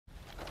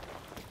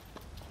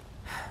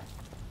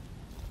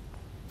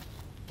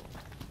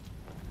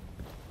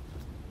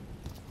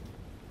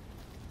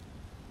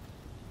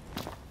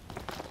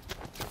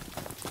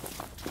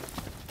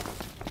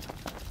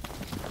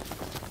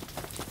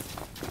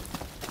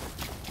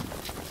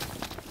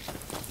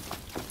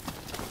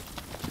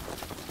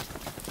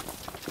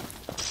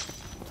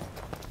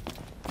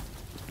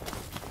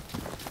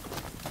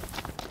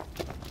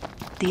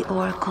The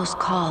Oracle's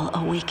call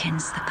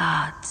awakens the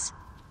gods.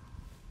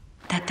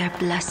 That their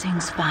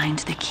blessings find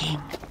the king.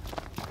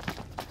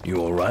 You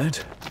alright?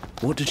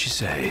 What did she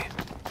say?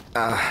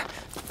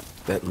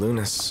 That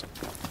Luna's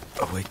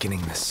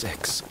awakening the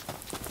Six.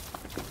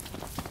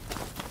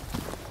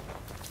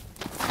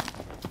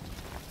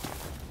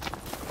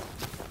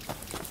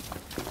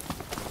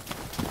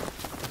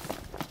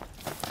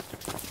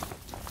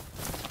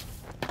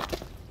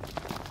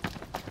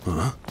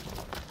 Huh?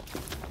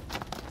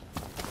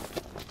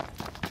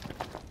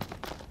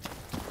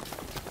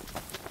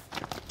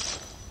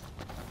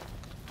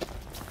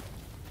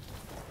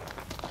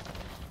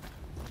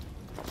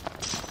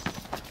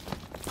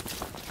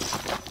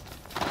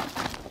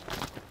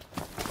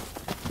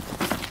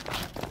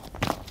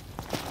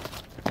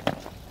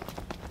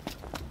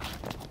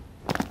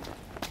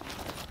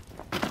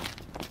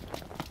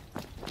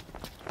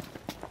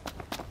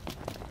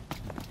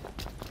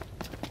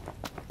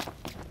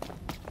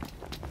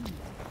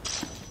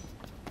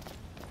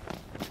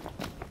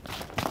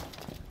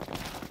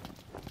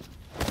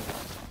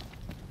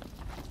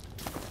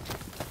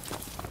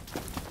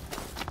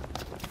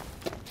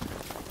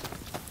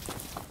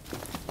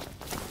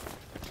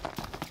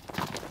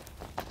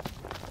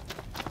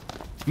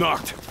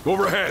 Knocked.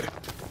 Overhead.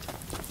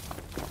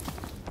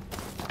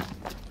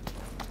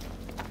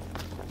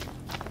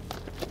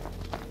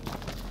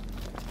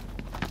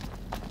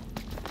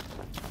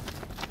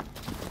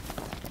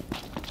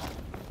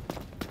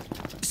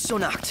 So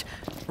Noct,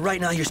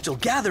 right now you're still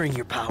gathering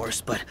your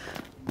powers, but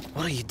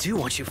what do you do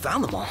once you've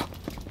found them all?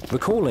 The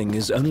calling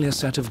is only a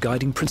set of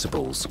guiding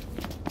principles.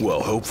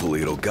 Well,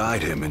 hopefully it'll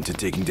guide him into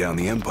taking down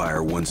the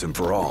Empire once and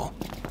for all.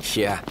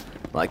 Yeah,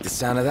 like the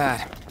sound of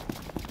that.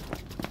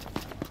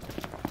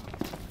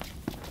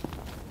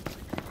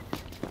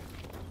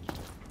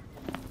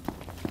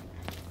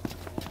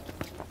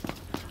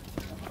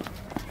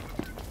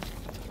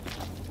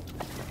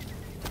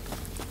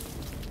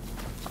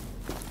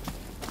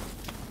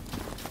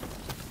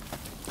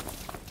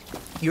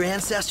 Your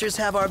ancestors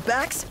have our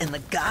backs, and the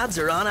gods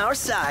are on our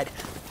side.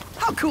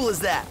 How cool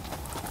is that?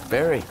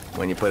 Very,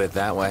 when you put it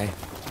that way.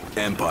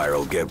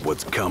 Empire'll get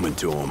what's coming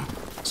to him.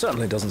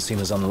 Certainly doesn't seem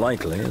as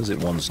unlikely as it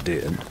once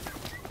did.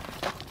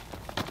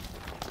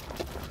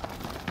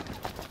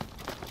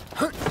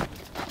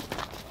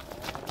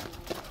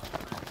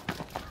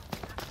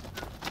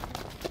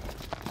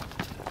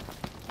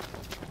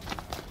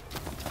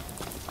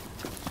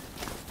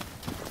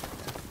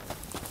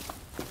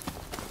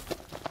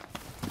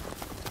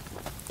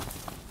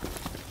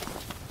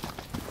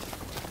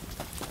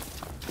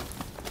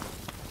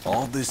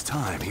 All this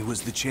time, he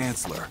was the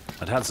Chancellor.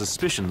 I'd had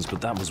suspicions,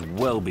 but that was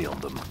well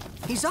beyond them.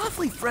 He's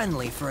awfully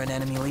friendly for an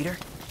enemy leader.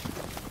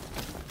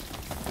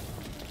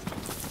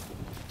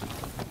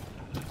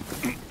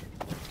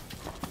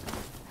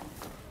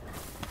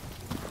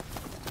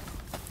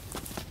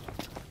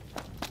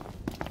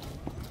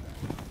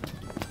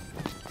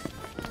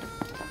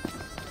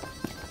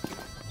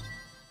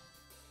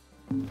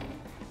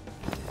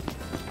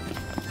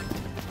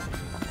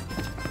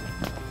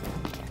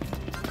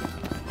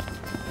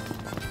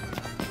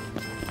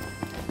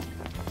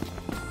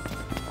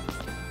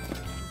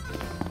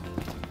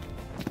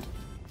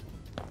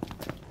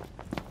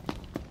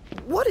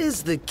 What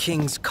is the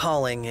King's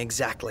calling,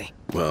 exactly?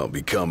 Well,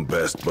 become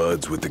best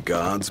buds with the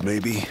gods,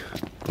 maybe?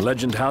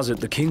 Legend has it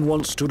the king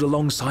once stood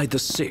alongside the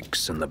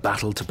Six in the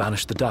battle to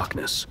banish the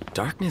darkness.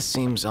 Darkness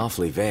seems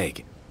awfully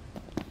vague.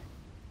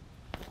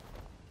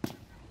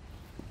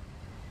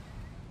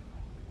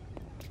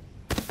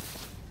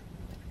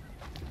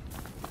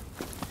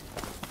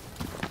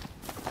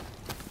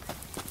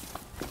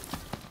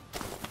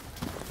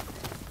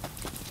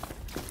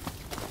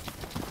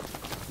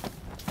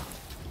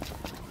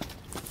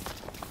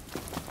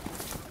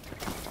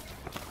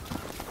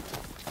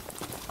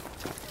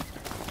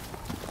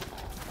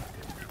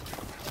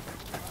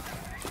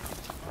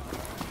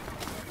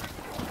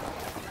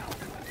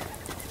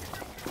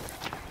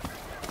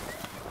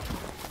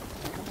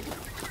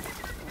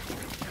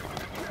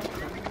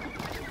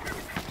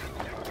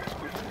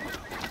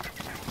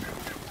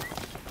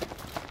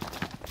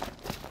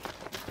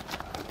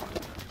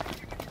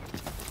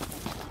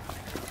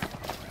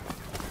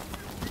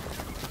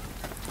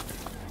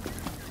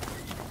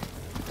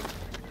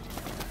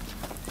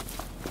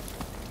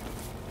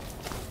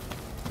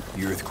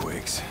 The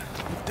earthquakes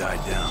have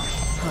died down.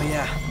 Oh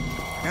yeah,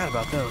 forgot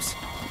about those.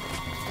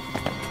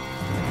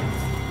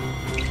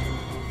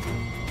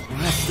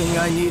 Last thing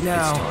I need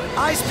now.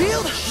 Eyes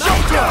peeled,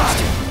 mouth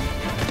closed.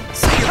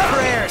 Say your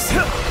prayers.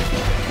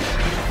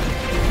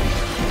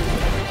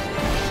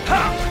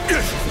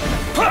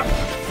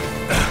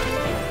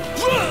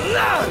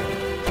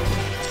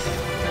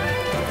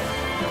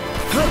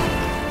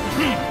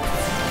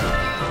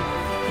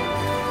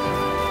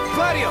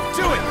 Gladio,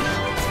 do it!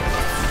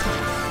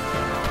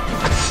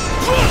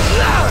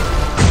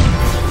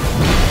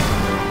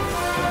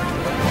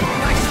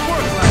 Nice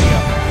work, Gladio.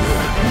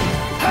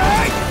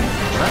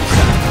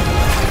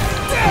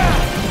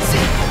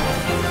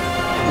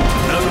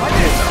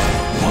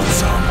 Want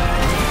some?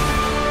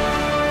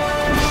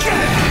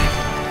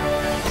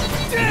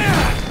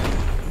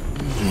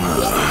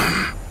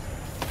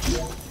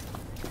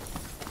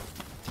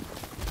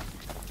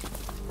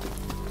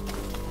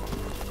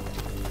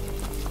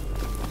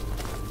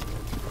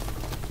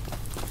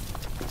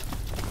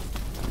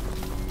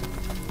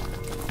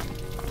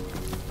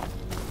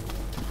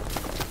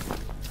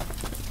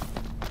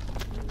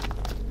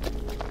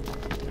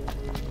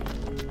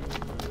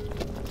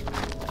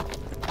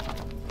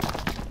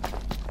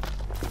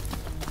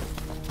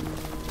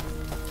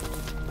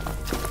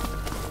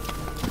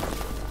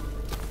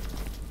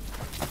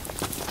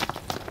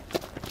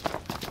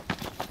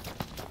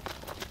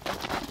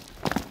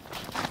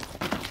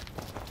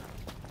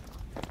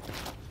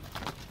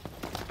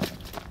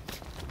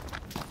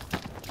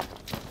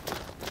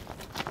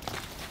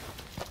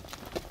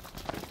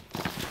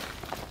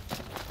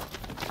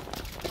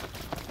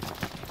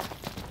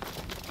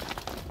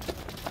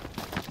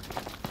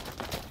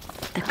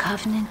 The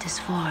Covenant is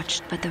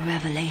forged, but the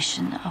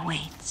revelation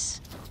awaits.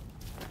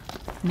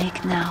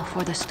 Make now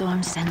for the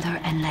Storm Sender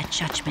and let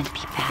judgment be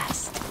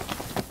passed.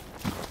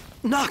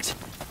 Noct!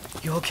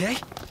 You okay?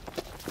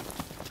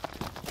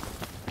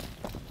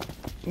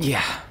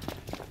 Yeah.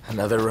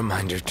 Another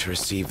reminder to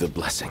receive the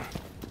blessing.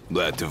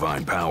 That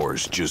divine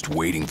power's just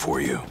waiting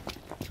for you.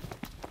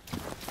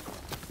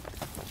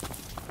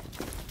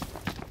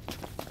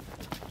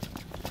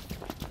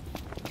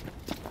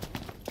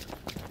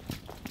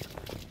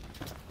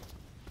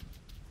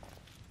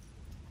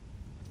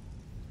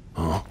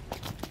 Huh?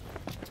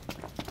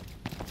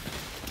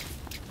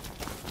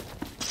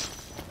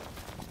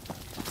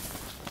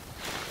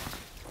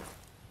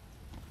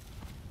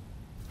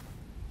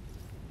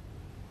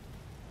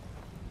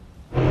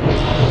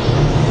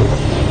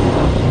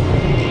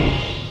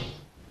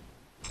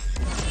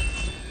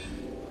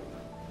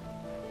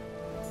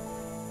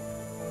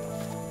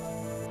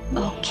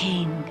 O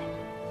King,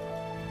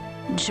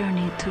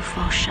 journey to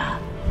Fosha,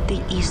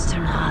 the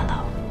Eastern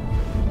Hollow.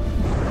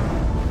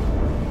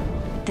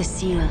 The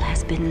seal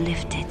has been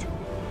lifted.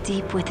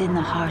 Deep within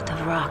the heart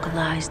of rock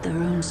lies the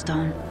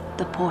runestone,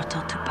 the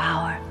portal to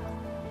power.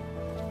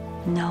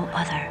 No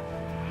other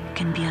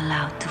can be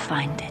allowed to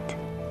find it.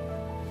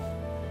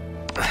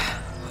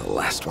 The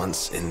last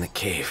one's in the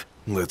cave.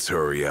 Let's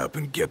hurry up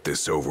and get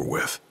this over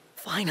with.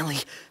 Finally,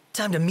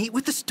 time to meet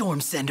with the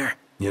Storm Sender.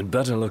 You'd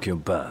better look your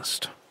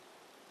best.